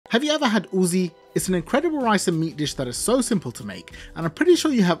Have you ever had ouzi? It's an incredible rice and meat dish that is so simple to make, and I'm pretty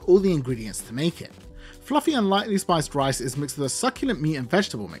sure you have all the ingredients to make it. Fluffy and lightly spiced rice is mixed with a succulent meat and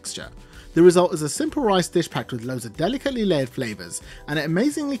vegetable mixture. The result is a simple rice dish packed with loads of delicately layered flavours, and it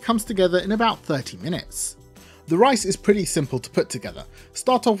amazingly comes together in about 30 minutes. The rice is pretty simple to put together.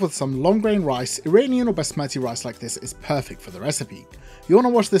 Start off with some long grain rice. Iranian or Basmati rice like this is perfect for the recipe. You want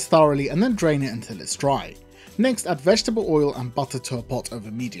to wash this thoroughly and then drain it until it's dry. Next, add vegetable oil and butter to a pot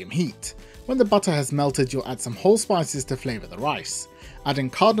over medium heat. When the butter has melted, you'll add some whole spices to flavour the rice. Add in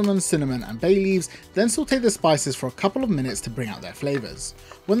cardamom, cinnamon and bay leaves, then saute the spices for a couple of minutes to bring out their flavours.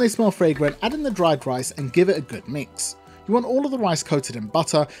 When they smell fragrant, add in the dried rice and give it a good mix. You want all of the rice coated in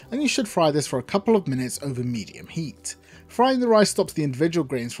butter, and you should fry this for a couple of minutes over medium heat. Frying the rice stops the individual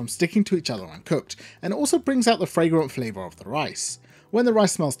grains from sticking to each other when cooked, and it also brings out the fragrant flavour of the rice. When the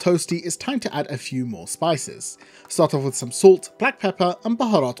rice smells toasty, it's time to add a few more spices. Start off with some salt, black pepper and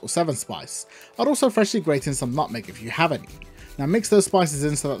Baharat or 7 spice. I'd also freshly grate in some nutmeg if you have any. Now mix those spices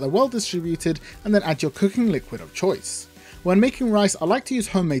in so that they're well distributed, and then add your cooking liquid of choice. When making rice, I like to use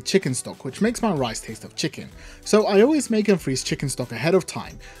homemade chicken stock, which makes my rice taste of chicken, so I always make and freeze chicken stock ahead of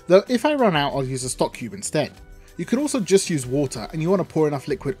time, though if I run out I'll use a stock cube instead. You could also just use water, and you want to pour enough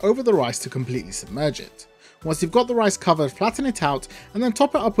liquid over the rice to completely submerge it. Once you've got the rice covered, flatten it out and then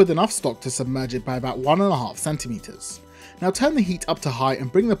top it up with enough stock to submerge it by about 1.5 centimeters. Now turn the heat up to high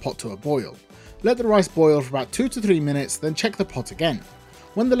and bring the pot to a boil. Let the rice boil for about 2 to 3 minutes, then check the pot again.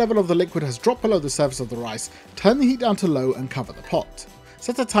 When the level of the liquid has dropped below the surface of the rice, turn the heat down to low and cover the pot.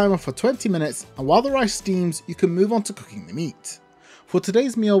 Set a timer for 20 minutes, and while the rice steams, you can move on to cooking the meat. For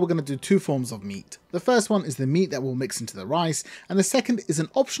today's meal, we're going to do 2 forms of meat. The first one is the meat that we'll mix into the rice, and the second is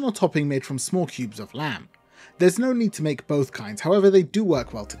an optional topping made from small cubes of lamb. There's no need to make both kinds, however they do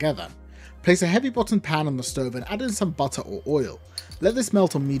work well together. Place a heavy bottomed pan on the stove and add in some butter or oil. Let this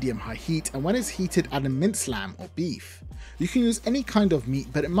melt on medium-high heat, and when it's heated, add in minced lamb or beef. You can use any kind of meat,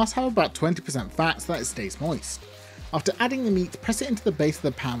 but it must have about 20% fat so that it stays moist. After adding the meat, press it into the base of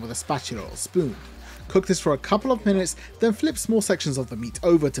the pan with a spatula or spoon. Cook this for a couple of minutes, then flip small sections of the meat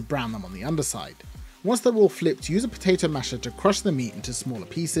over to brown them on the underside. Once they're all flipped, use a potato masher to crush the meat into smaller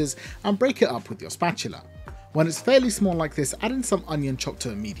pieces and break it up with your spatula. When it's fairly small like this, add in some onion chopped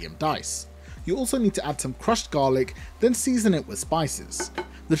to a medium dice. You also need to add some crushed garlic, then season it with spices.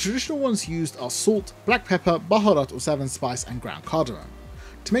 The traditional ones used are salt, black pepper, Baharat or 7 spice and ground cardamom.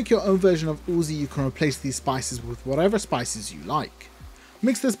 To make your own version of ouzi, you can replace these spices with whatever spices you like.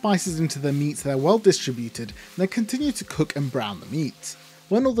 Mix the spices into the meat so they're well distributed, then continue to cook and brown the meat.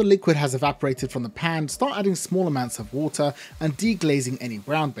 When all the liquid has evaporated from the pan, start adding small amounts of water and deglazing any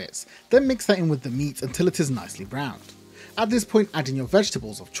brown bits, then mix that in with the meat until it is nicely browned. At this point, add in your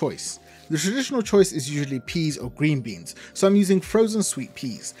vegetables of choice. The traditional choice is usually peas or green beans, so I'm using frozen sweet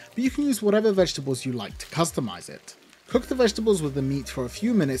peas, but you can use whatever vegetables you like to customize it. Cook the vegetables with the meat for a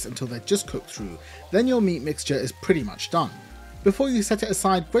few minutes until they're just cooked through, then your meat mixture is pretty much done. Before you set it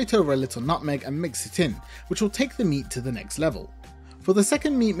aside, grate over a little nutmeg and mix it in, which will take the meat to the next level. For the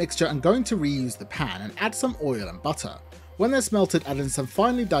second meat mixture, I'm going to reuse the pan and add some oil and butter. When they're melted, add in some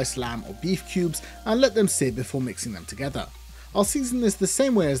finely diced lamb or beef cubes and let them sit before mixing them together. I'll season this the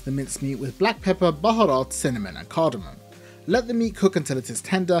same way as the minced meat with black pepper, Baharat, cinnamon and cardamom. Let the meat cook until it is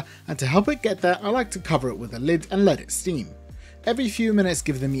tender, and to help it get there, I like to cover it with a lid and let it steam. Every few minutes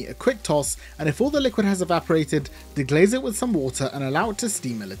give the meat a quick toss, and if all the liquid has evaporated, deglaze it with some water and allow it to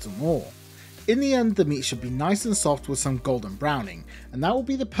steam a little more. In the end, the meat should be nice and soft with some golden browning, and that will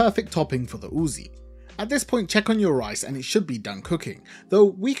be the perfect topping for the ouzi. At this point, check on your rice and it should be done cooking, though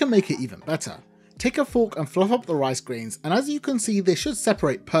we can make it even better. Take a fork and fluff up the rice grains, and as you can see, they should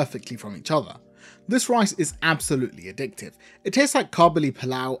separate perfectly from each other. This rice is absolutely addictive. It tastes like Karbali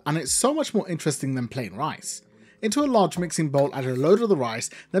pilau, and it's so much more interesting than plain rice. Into a large mixing bowl, add a load of the rice,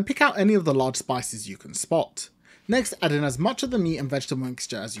 then pick out any of the large spices you can spot. Next, add in as much of the meat and vegetable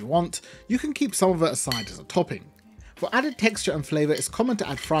mixture as you want. You can keep some of it aside as a topping. For added texture and flavour, it's common to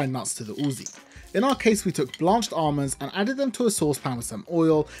add fried nuts to the ouzi. In our case, we took blanched almonds and added them to a saucepan with some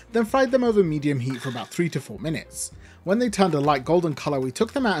oil, then fried them over medium heat for about 3 to 4 minutes. When they turned a light golden colour, we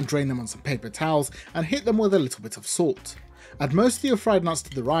took them out and drained them on some paper towels and hit them with a little bit of salt. Add most of your fried nuts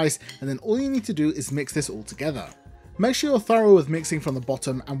to the rice, and then all you need to do is mix this all together. Make sure you're thorough with mixing from the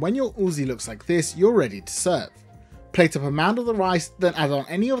bottom, and when your ouzi looks like this, you're ready to serve. Plate up a mound of the rice, then add on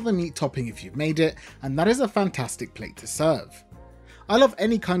any of the meat topping if you've made it, and that is a fantastic plate to serve. I love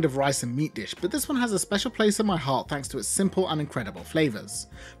any kind of rice and meat dish, but this one has a special place in my heart thanks to its simple and incredible flavours.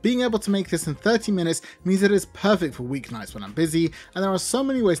 Being able to make this in 30 minutes means it is perfect for weeknights when I'm busy, and there are so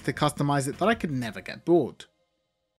many ways to customise it that I could never get bored.